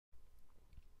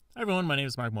Hi everyone, my name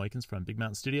is Mark Moikins from Big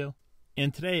Mountain Studio,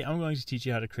 and today I'm going to teach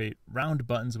you how to create round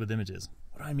buttons with images.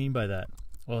 What do I mean by that?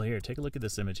 Well, here, take a look at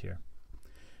this image here.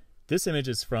 This image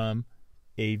is from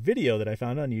a video that I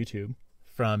found on YouTube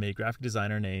from a graphic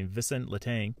designer named Vincent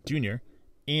Latang Jr.,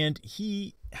 and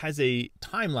he has a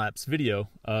time-lapse video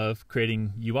of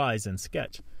creating UIs in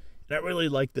Sketch. And I really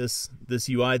like this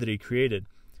UI that he created.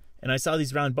 And I saw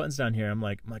these round buttons down here. I'm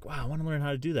like, wow, I want to learn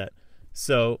how to do that.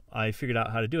 So I figured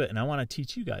out how to do it, and I want to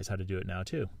teach you guys how to do it now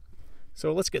too.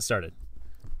 So let's get started.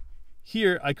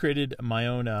 Here I created my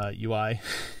own UI.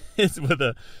 It's with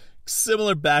a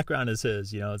similar background as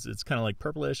his. You know, it's kind of like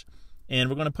purplish, and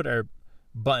we're going to put our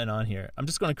button on here. I'm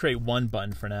just going to create one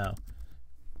button for now.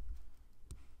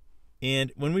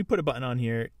 And when we put a button on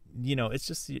here, you know, it's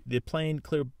just the plain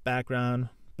clear background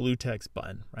blue text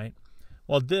button, right?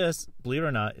 Well, this, believe it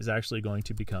or not, is actually going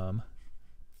to become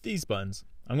these buttons.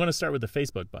 I'm going to start with the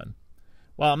Facebook button.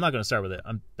 Well, I'm not going to start with it.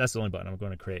 That's the only button I'm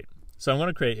going to create. So I'm going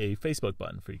to create a Facebook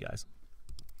button for you guys.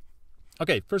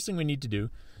 Okay, first thing we need to do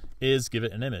is give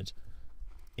it an image.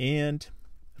 And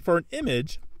for an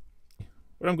image,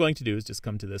 what I'm going to do is just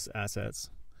come to this assets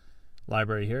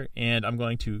library here, and I'm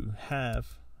going to add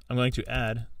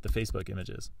the Facebook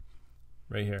images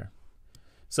right here.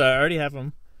 So I already have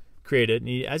them created,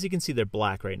 and as you can see, they're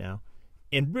black right now.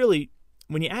 And really,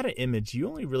 when you add an image, you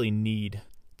only really need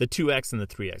the 2x and the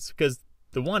 3x, because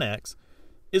the 1x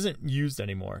isn't used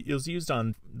anymore. It was used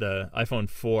on the iPhone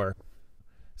 4.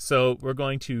 So we're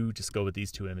going to just go with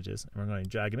these two images, and we're going to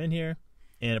drag them in here,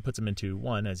 and it puts them into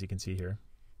one, as you can see here.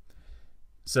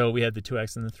 So we have the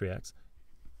 2x and the 3x.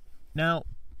 Now,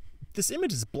 this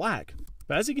image is black,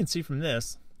 but as you can see from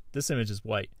this image is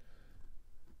white.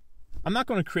 I'm not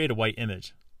going to create a white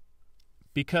image,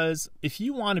 because if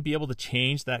you want to be able to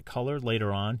change that color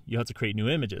later on, you have to create new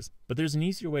images. But there's an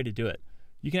easier way to do it.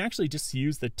 You can actually just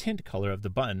use the tint color of the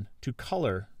button to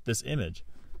color this image.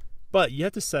 But you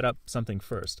have to set up something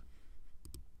first.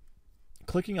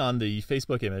 Clicking on the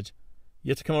Facebook image, you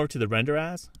have to come over to the render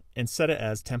as and set it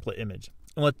as template image.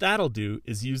 And what that'll do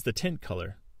is use the tint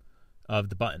color of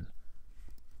the button.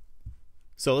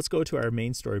 So let's go to our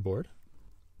main storyboard.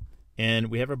 And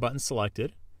we have our button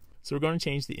selected. So we're going to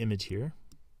change the image here.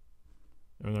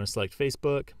 And we're going to select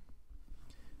Facebook.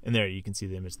 And there, you can see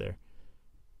the image there.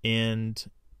 And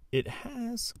it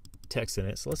has text in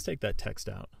it, so let's take that text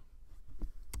out.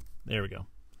 There we go.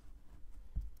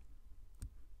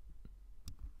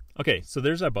 Okay, so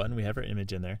there's our button. We have our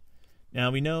image in there.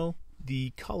 Now we know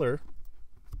the color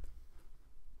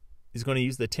is going to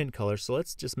use the tint color, so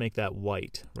let's just make that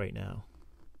white right now.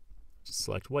 Just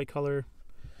select white color.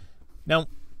 Now,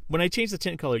 when I change the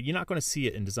tint color, you're not going to see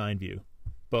it in design view,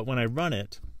 but when I run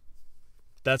it,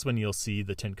 that's when you'll see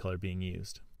the tint color being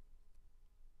used.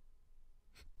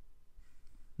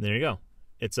 There you go.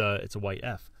 It's a white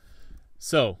F.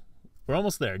 So we're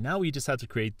almost there. Now we just have to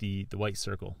create the white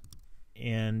circle.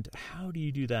 And how do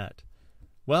you do that?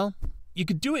 Well, you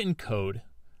could do it in code,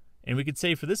 and we could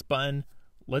say for this button,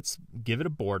 let's give it a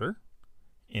border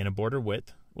and a border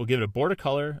width. We'll give it a border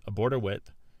color, a border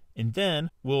width, and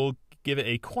then we'll give it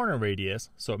a corner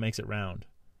radius so it makes it round.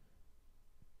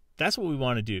 That's what we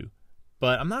want to do,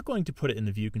 but I'm not going to put it in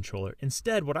the view controller.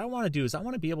 Instead, what I want to do is I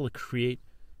want to be able to create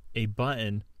a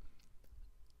button,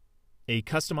 a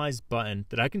customized button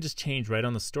that I can just change right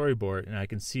on the storyboard, and I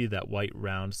can see that white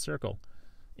round circle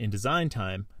in design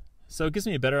time. So it gives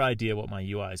me a better idea what my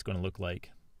UI is going to look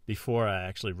like before I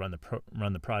actually run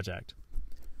the project.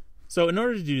 So in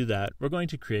order to do that, we're going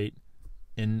to create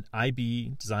an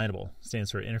IB designable.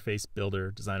 Stands for Interface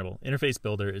Builder Designable. Interface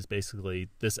Builder is basically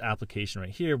this application right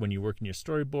here. When you work in your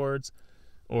storyboards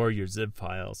or your zip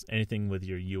files, anything with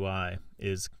your UI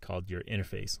is called your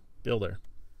Interface Builder.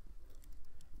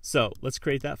 So let's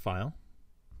create that file.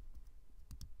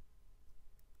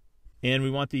 And we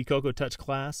want the Cocoa Touch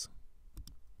class.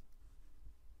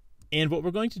 And what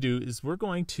we're going to do is we're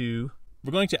going to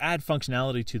add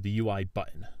functionality to the UI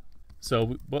button.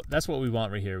 So that's what we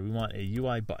want right here. We want a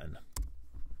UI button.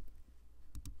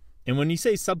 And when you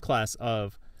say subclass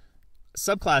of,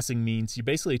 subclassing means you're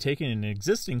basically taking an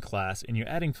existing class and you're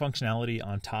adding functionality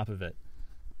on top of it.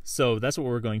 So that's what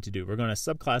we're going to do. We're going to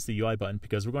subclass the UI button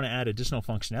because we're going to add additional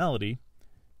functionality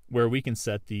where we can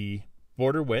set the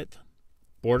border width,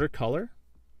 border color,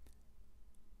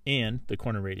 and the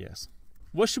corner radius.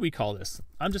 What should we call this?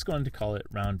 I'm just going to call it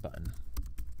round button.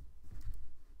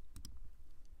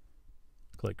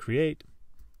 Click create,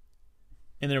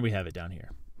 and there we have it down here.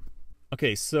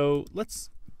 Okay, so let's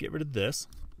get rid of this.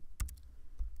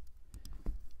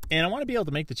 And I want to be able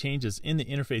to make the changes in the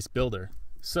interface builder.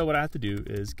 So what I have to do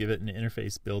is give it an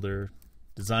interface builder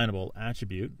designable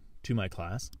attribute to my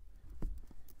class.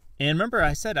 And remember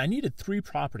I said I needed 3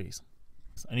 properties.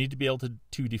 I need to be able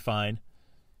to define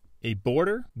a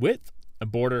border width, a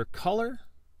border color,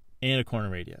 and a corner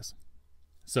radius.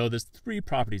 So there's 3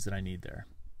 properties that I need there.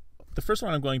 The first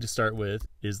one I'm going to start with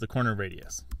is the corner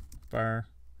radius. Var,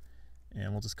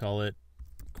 and we'll just call it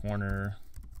corner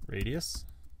radius.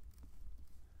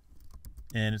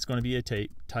 And it's going to be a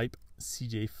type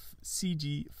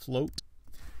CG float.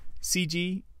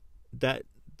 CG,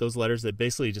 those letters, that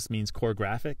basically just means core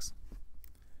graphics.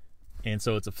 And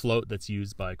so it's a float that's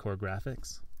used by core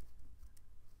graphics.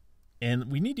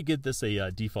 And we need to give this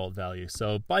a default value.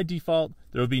 So by default,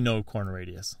 there will be no corner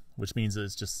radius, which means that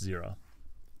it's just 0.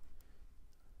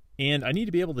 And I need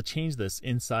to be able to change this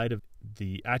inside of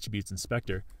the attributes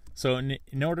inspector. So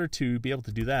in order to be able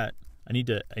to do that, I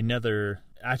need another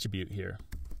attribute here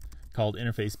called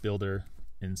interface builder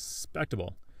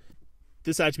inspectable.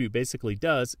 This attribute basically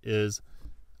does is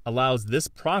allows this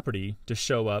property to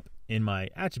show up in my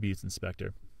attributes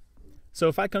inspector. So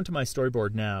if I come to my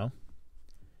storyboard now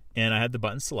and I had the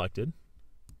button selected,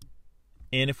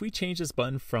 and if we change this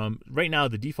button from, right now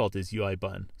the default is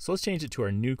UIButton, so let's change it to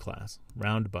our new class,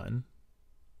 round button.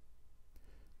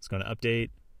 It's going to update.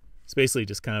 It's basically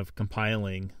just kind of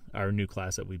compiling our new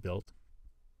class that we built.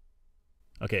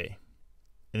 Okay,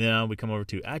 and now we come over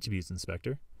to attributes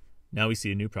inspector. Now we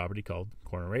see a new property called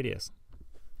corner radius.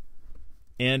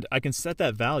 And I can set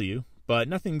that value, but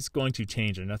nothing's going to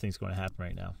change or nothing's going to happen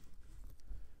right now.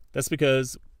 That's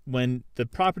because when the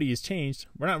property is changed,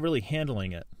 we're not really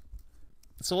handling it.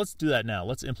 So let's do that now.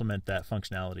 Let's implement that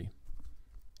functionality.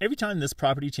 Every time this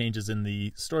property changes in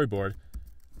the storyboard,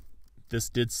 this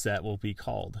did set will be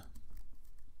called.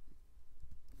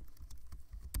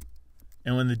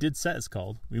 And when the did set is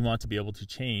called, we want to be able to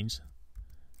change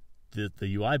the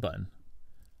UI button.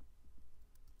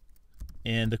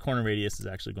 And the corner radius is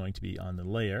actually going to be on the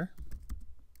layer.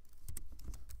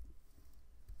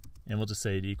 And we'll just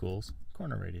say it equals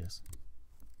corner radius,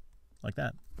 like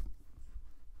that.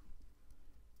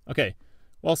 Okay,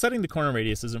 well, setting the corner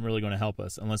radius isn't really going to help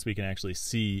us unless we can actually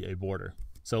see a border.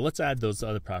 So let's add those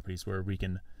other properties where we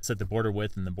can set the border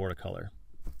width and the border color.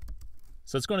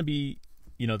 So it's going to be,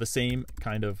 the same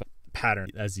kind of pattern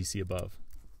as you see above.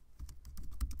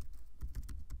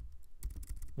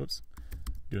 Whoops,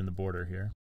 doing the border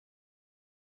here.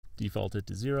 Default it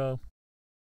to 0.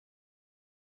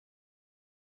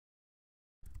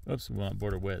 Oops, we want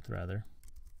border width rather.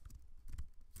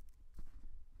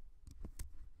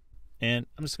 And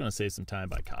I'm just going to save some time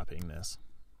by copying this.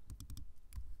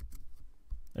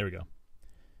 There we go.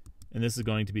 And this is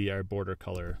going to be our border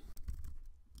color.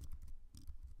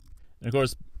 And of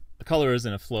course, the color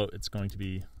isn't a float, it's going to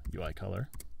be UI color,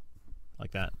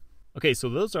 like that. Okay, so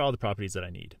those are all the properties that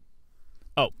I need.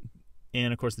 Oh,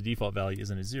 and of course the default value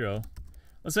isn't a 0.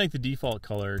 Let's make the default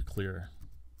color clear.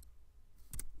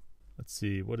 Let's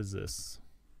see, what is this?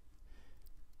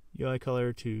 UI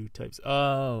color to types.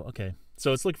 Oh, okay.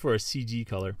 So it's looking for a CG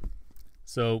color.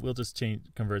 So we'll just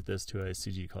convert this to a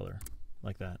CG color,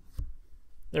 like that.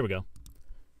 There we go.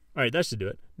 All right, that should do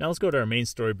it. Now let's go to our main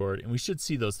storyboard, and we should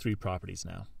see those 3 properties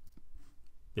now.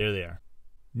 There they are.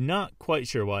 Not quite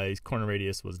sure why corner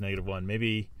radius was -1.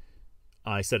 Maybe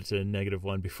I set it to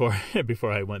 -1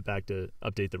 before I went back to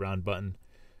update the round button.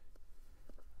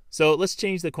 So let's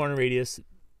change the corner radius.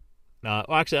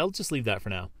 Actually, I'll just leave that for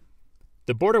now.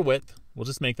 The border width, we'll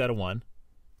just make that a 1.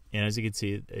 And as you can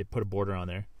see, it put a border on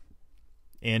there.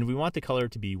 And we want the color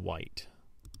to be white,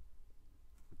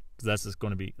 because that's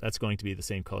going to be the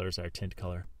same color as our tint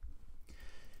color.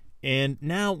 And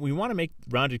now we want to make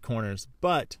rounded corners,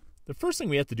 but the first thing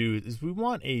we have to do is we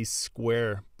want a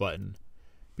square button,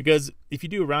 because if you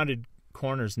do rounded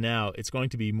corners now, it's going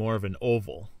to be more of an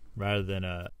oval rather than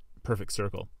a perfect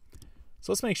circle.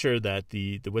 So let's make sure that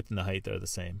the width and the height are the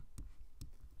same.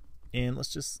 And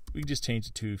we can just change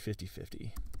it to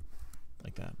 50-50,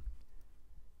 like that.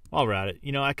 While we're at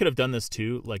it, I could have done this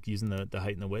too, like using the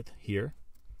height and the width here.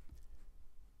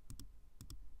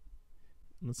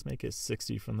 Let's make it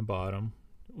 60 from the bottom.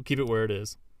 We'll keep it where it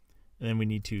is. And then we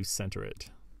need to center it.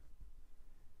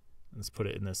 Let's put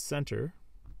it in the center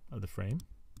of the frame.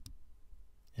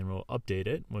 And we'll update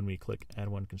it when we click Add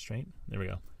One Constraint. There we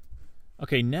go.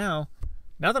 Okay, now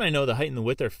that I know the height and the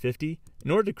width are 50,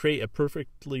 in order to create a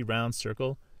perfectly round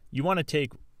circle, you want to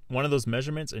take one of those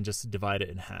measurements and just divide it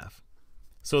in half.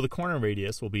 So the corner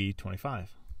radius will be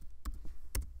 25.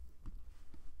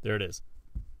 There it is.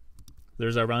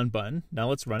 There's our round button. Now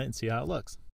let's run it and see how it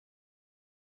looks.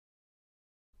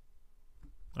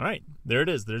 All right, there it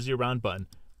is. There's your round button.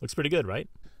 Looks pretty good, right?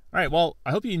 All right, well,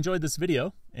 I hope you enjoyed this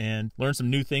video. and learn some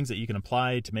new things that you can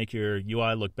apply to make your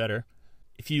UI look better.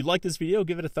 If you like this video,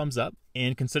 give it a thumbs up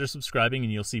and consider subscribing,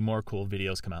 and you'll see more cool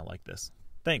videos come out like this.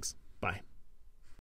 Thanks. Bye.